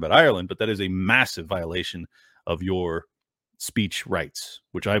we're talking about Ireland, but that is a massive violation of your speech rights,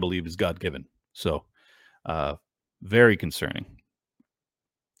 which I believe is God-given. So very concerning.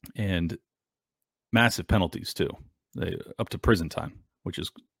 And massive penalties too. Up to prison time, which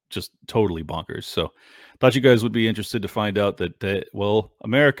is just totally bonkers. So thought you guys would be interested to find out that well,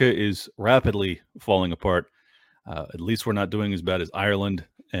 America is rapidly falling apart. At least we're not doing as bad as Ireland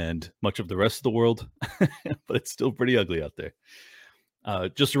and much of the rest of the world, but it's still pretty ugly out there.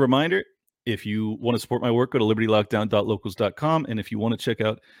 Just a reminder, If you want to support my work, go to libertylockdown.locals.com. And if you want to check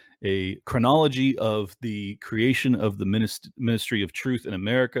out a chronology of the creation of the Ministry of Truth in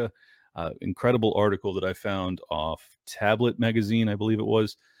America, incredible article that I found off Tablet magazine, I believe it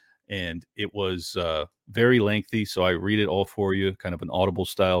was. And it was very lengthy, so I read it all for you, kind of an audible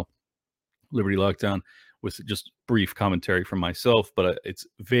style, Liberty Lockdown, with just brief commentary from myself. But it's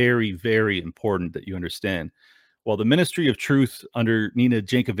very, very important that you understand. While the Ministry of Truth under Nina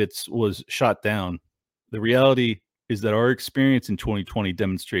Jankowicz was shot down, the reality is that our experience in 2020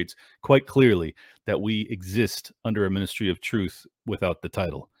 demonstrates quite clearly that we exist under a Ministry of Truth without the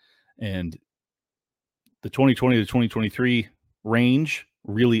title. And the 2020 to 2023 range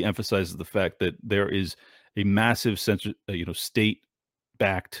really emphasizes the fact that there is a massive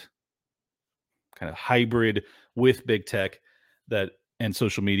state-backed kind of hybrid with big tech and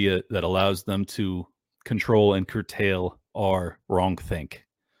social media that allows them to control and curtail our wrongthink.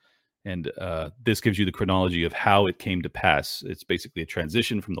 And this gives you the chronology of how it came to pass. It's basically a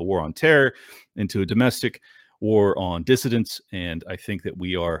transition from the war on terror into a domestic war on dissidents. And I think that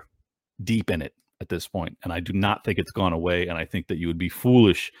we are deep in it at this point. And I do not think it's gone away. And I think that you would be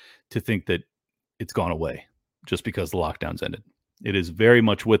foolish to think that it's gone away just because the lockdowns ended. It is very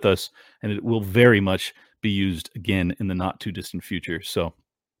much with us, and it will very much be used again in the not too distant future. So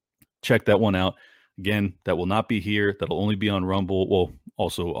check that one out. Again, that will not be here. That'll only be on Rumble. Well,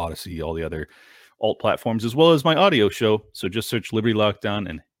 also Odyssey, all the other alt platforms, as well as my audio show. So just search Liberty Lockdown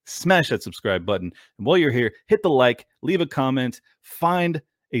and smash that subscribe button. And while you're here, hit the like, leave a comment, find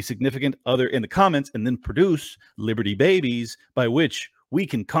a significant other in the comments, and then produce Liberty Babies, by which we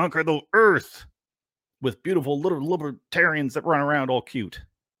can conquer the earth with beautiful little libertarians that run around all cute.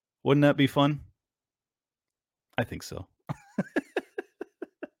 Wouldn't that be fun? I think so.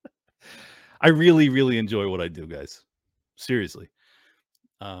 I really, really enjoy what I do, guys. Seriously.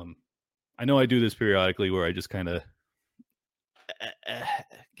 I know I do this periodically where I just kind of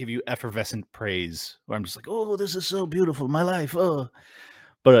give you effervescent praise, where I'm just like, oh, this is so beautiful, my life. Oh,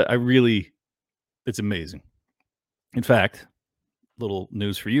 but it's amazing. In fact, little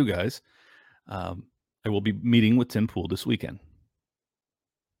news for you guys. I will be meeting with Tim Pool this weekend.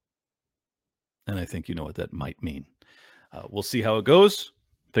 And I think you know what that might mean. We'll see how it goes.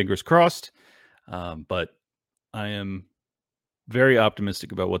 Fingers crossed. But I am very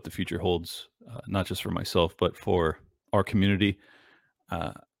optimistic about what the future holds, not just for myself, but for our community.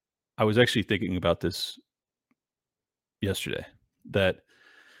 I was actually thinking about this yesterday, that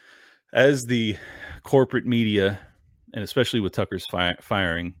as the corporate media, and especially with Tucker's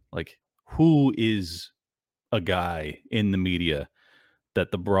firing, like, who is a guy in the media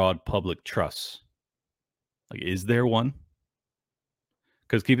that the broad public trusts? Like, is there one?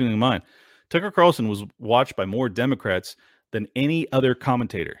 Because keeping in mind, Tucker Carlson was watched by more Democrats than any other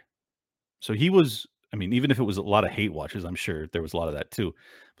commentator. So he was, I mean, even if it was a lot of hate watches, I'm sure there was a lot of that too.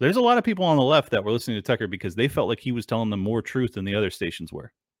 But there's a lot of people on the left that were listening to Tucker because they felt like he was telling them more truth than the other stations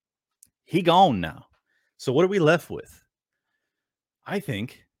were. He gone now. So what are we left with? I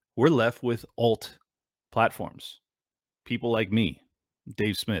think we're left with alt platforms. People like me,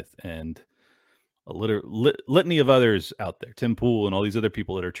 Dave Smith, and a litany of others out there, Tim Pool and all these other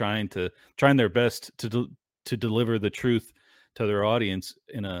people that are trying their best to deliver the truth to their audience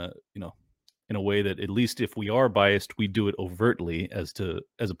in a way that, at least if we are biased, we do it overtly as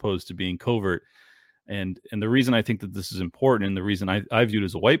opposed to being covert. And the reason I think that this is important, and the reason I view it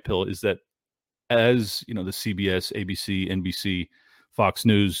as a white pill, is that as the CBS, ABC, NBC, Fox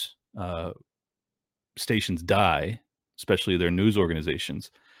News stations die, especially their news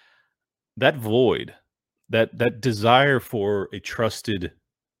organizations, that void, that desire for a trusted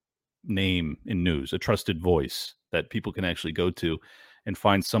name in news, a trusted voice that people can actually go to and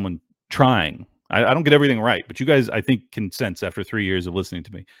find someone trying. I don't get everything right, but you guys, I think, can sense after 3 years of listening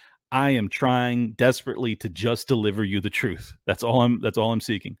to me, I am trying desperately to just deliver you the truth. That's all I'm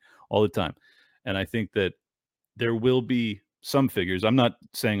seeking all the time. And I think that there will be some figures. I'm not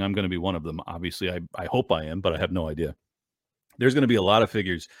saying I'm going to be one of them. Obviously, I hope I am, but I have no idea. There's going to be a lot of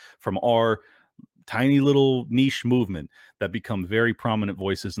figures from our tiny little niche movement that become very prominent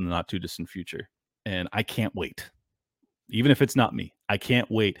voices in the not too distant future. And I can't wait. Even if it's not me, I can't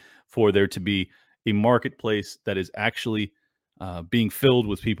wait for there to be a marketplace that is actually being filled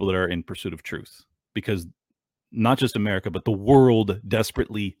with people that are in pursuit of truth. Because not just America, but the world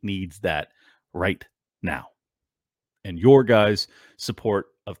desperately needs that right now. And your guys' support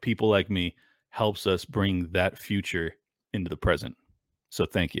of people like me helps us bring that future into the present. So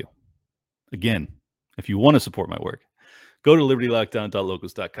thank you. Again, if you want to support my work, go to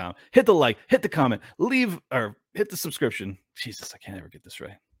libertylockdown.locals.com. Hit the like, hit the comment, hit the subscription. Jesus, I can't ever get this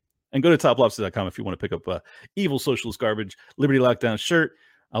right. And go to toplobster.com if you want to pick up Evil Socialist Garbage Liberty Lockdown shirt.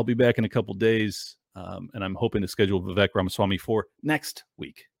 I'll be back in a couple days, and I'm hoping to schedule Vivek Ramaswamy for next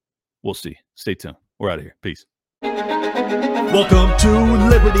week. We'll see. Stay tuned. We're out of here. Peace. Welcome to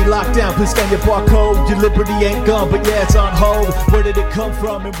Liberty Lockdown. Please scan your barcode. Your liberty ain't gone, but yeah, it's on hold. Where did it come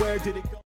from and where did it go?